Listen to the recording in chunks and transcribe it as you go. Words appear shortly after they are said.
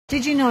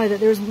Did you know that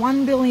there is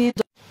 $1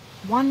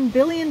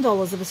 billion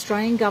of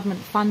Australian government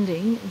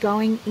funding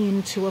going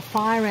into a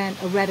fire ant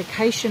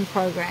eradication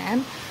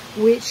program,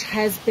 which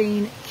has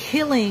been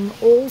killing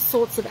all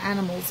sorts of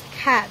animals: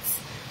 cats,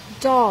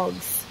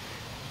 dogs,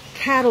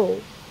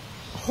 cattle,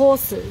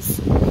 horses,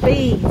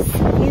 bees,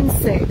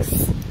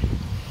 insects,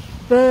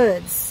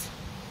 birds,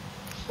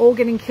 all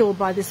getting killed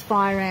by this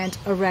fire ant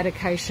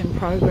eradication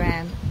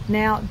program.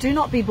 Now, do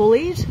not be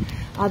bullied.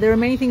 There are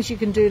many things you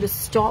can do to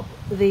stop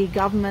the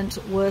government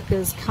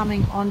workers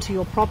coming onto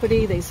your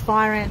property, these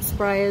fire ant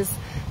sprayers,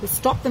 to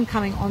stop them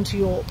coming onto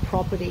your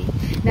property.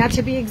 Now,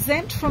 to be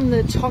exempt from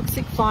the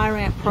toxic fire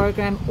ant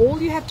program,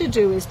 all you have to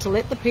do is to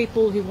let the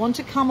people who want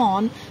to come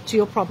on to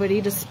your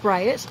property to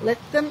spray it, let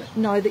them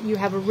know that you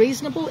have a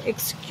reasonable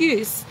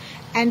excuse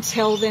and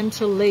tell them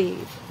to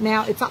leave.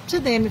 Now, it's up to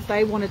them if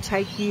they want to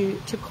take you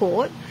to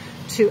court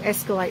to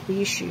escalate the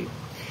issue.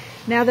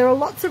 Now, there are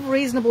lots of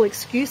reasonable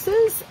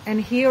excuses, and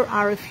here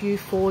are a few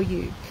for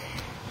you.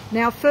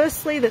 Now,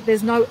 firstly, that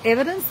there's no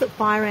evidence that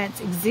fire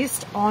ants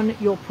exist on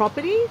your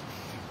property,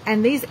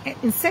 and these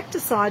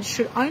insecticides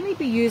should only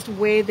be used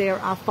where there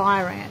are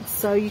fire ants.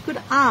 So you could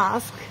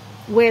ask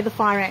where the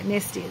fire ant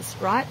nest is,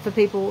 right, for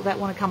people that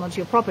want to come onto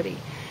your property.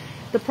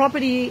 The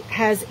property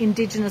has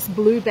indigenous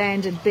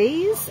blue-banded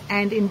bees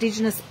and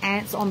indigenous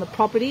ants on the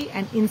property,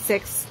 and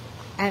insects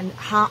and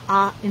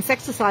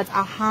insecticides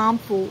are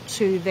harmful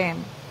to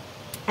them.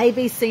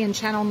 ABC and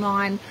Channel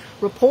 9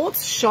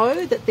 reports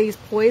show that these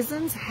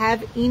poisons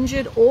have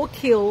injured or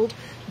killed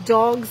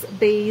dogs,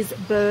 bees,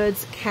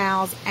 birds,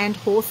 cows and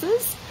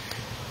horses.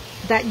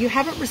 That you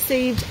haven't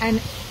received an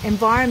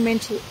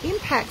environmental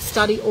impact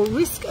study or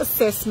risk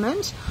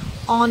assessment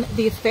on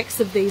the effects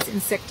of these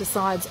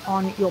insecticides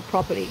on your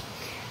property.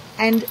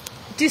 And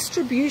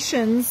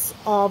distributions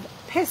of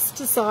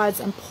pesticides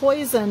and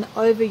poison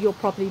over your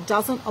property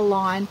doesn't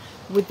align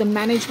with the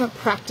management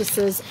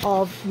practices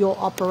of your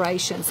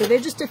operation. So they're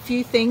just a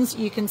few things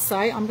you can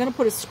say. I'm going to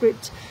put a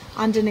script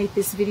underneath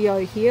this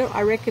video here.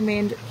 I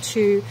recommend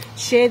to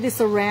share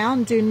this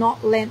around. Do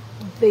not let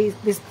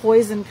this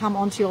poison come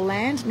onto your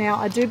land. Now,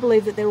 I do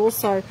believe that they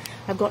also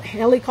have got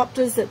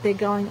helicopters that they're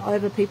going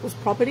over people's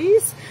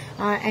properties,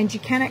 and you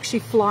can actually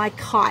fly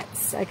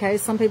kites. Okay,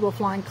 some people are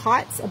flying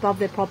kites above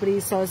their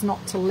properties so as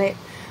not to let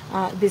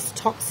this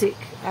toxic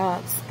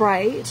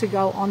spray to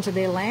go onto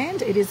their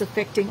land. It is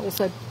affecting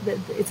also,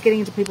 it's getting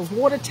into people's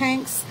water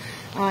tanks.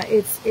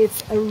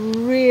 It's a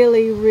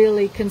really,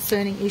 really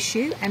concerning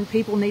issue, and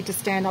people need to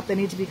stand up. They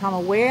need to become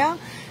aware,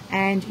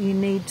 and you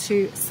need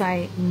to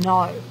say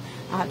no.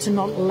 To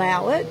not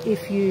allow it.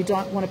 If you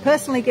don't want to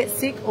personally get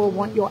sick or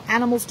want your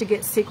animals to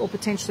get sick or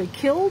potentially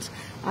killed,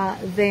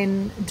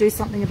 then do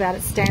something about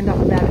it. Stand up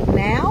about it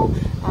now.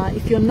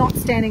 If you're not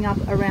standing up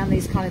around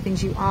these kind of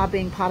things, you are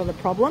being part of the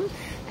problem.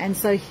 And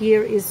so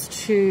here is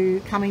to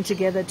coming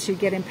together to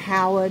get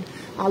empowered.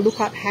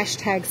 Look up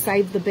hashtag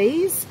Save the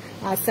Bees.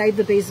 Save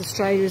the Bees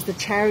Australia is the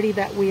charity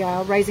that we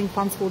are raising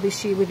funds for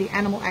this year with the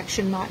Animal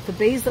Action Night for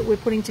Bees that we're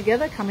putting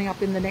together coming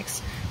up in the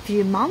next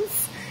few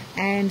months.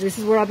 And this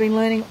is where I've been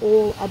learning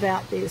all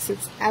about this.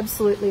 It's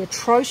absolutely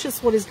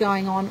atrocious what is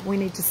going on. We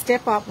need to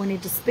step up. We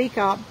need to speak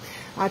up.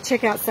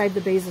 Check out Save the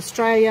Bees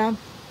Australia,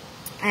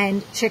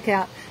 and check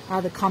out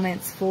the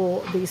comments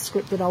for the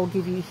script that I'll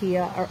give you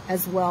here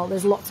as well.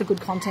 There's lots of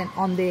good content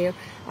on their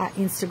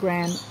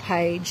Instagram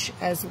page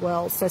as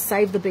well. So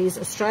Save the Bees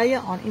Australia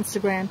on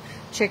Instagram.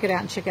 Check it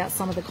out and check out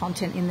some of the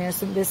content in there.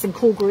 There's some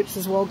cool groups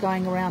as well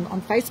going around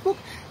on Facebook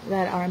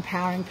that are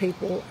empowering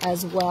people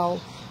as well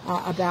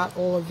about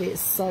all of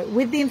this. So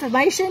with the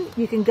information,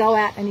 you can go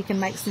out and you can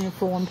make some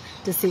informed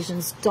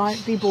decisions.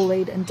 Don't be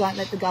bullied, and don't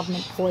let the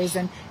government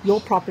poison your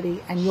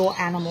property and your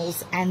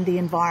animals and the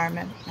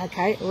environment.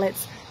 Okay,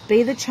 let's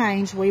be the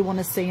change we want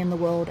to see in the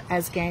world,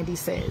 as Gandhi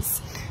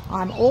says.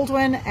 I'm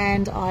Aldwyn,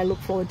 and I look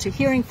forward to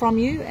hearing from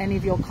you. Any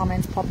of your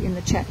comments, pop in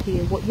the chat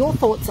here what your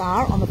thoughts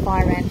are on the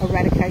fire ant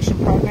eradication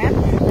program.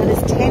 Now,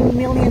 there's $10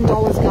 million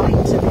going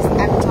into this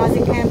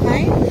advertising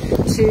campaign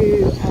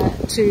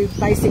to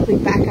basically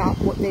back up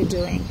what they're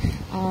doing.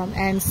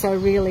 And so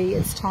really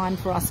it's time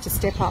for us to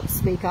step up,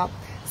 speak up,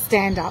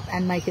 stand up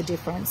and make a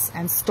difference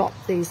and stop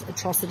these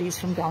atrocities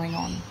from going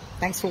on.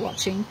 Thanks for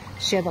watching.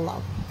 Share the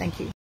love. Thank you.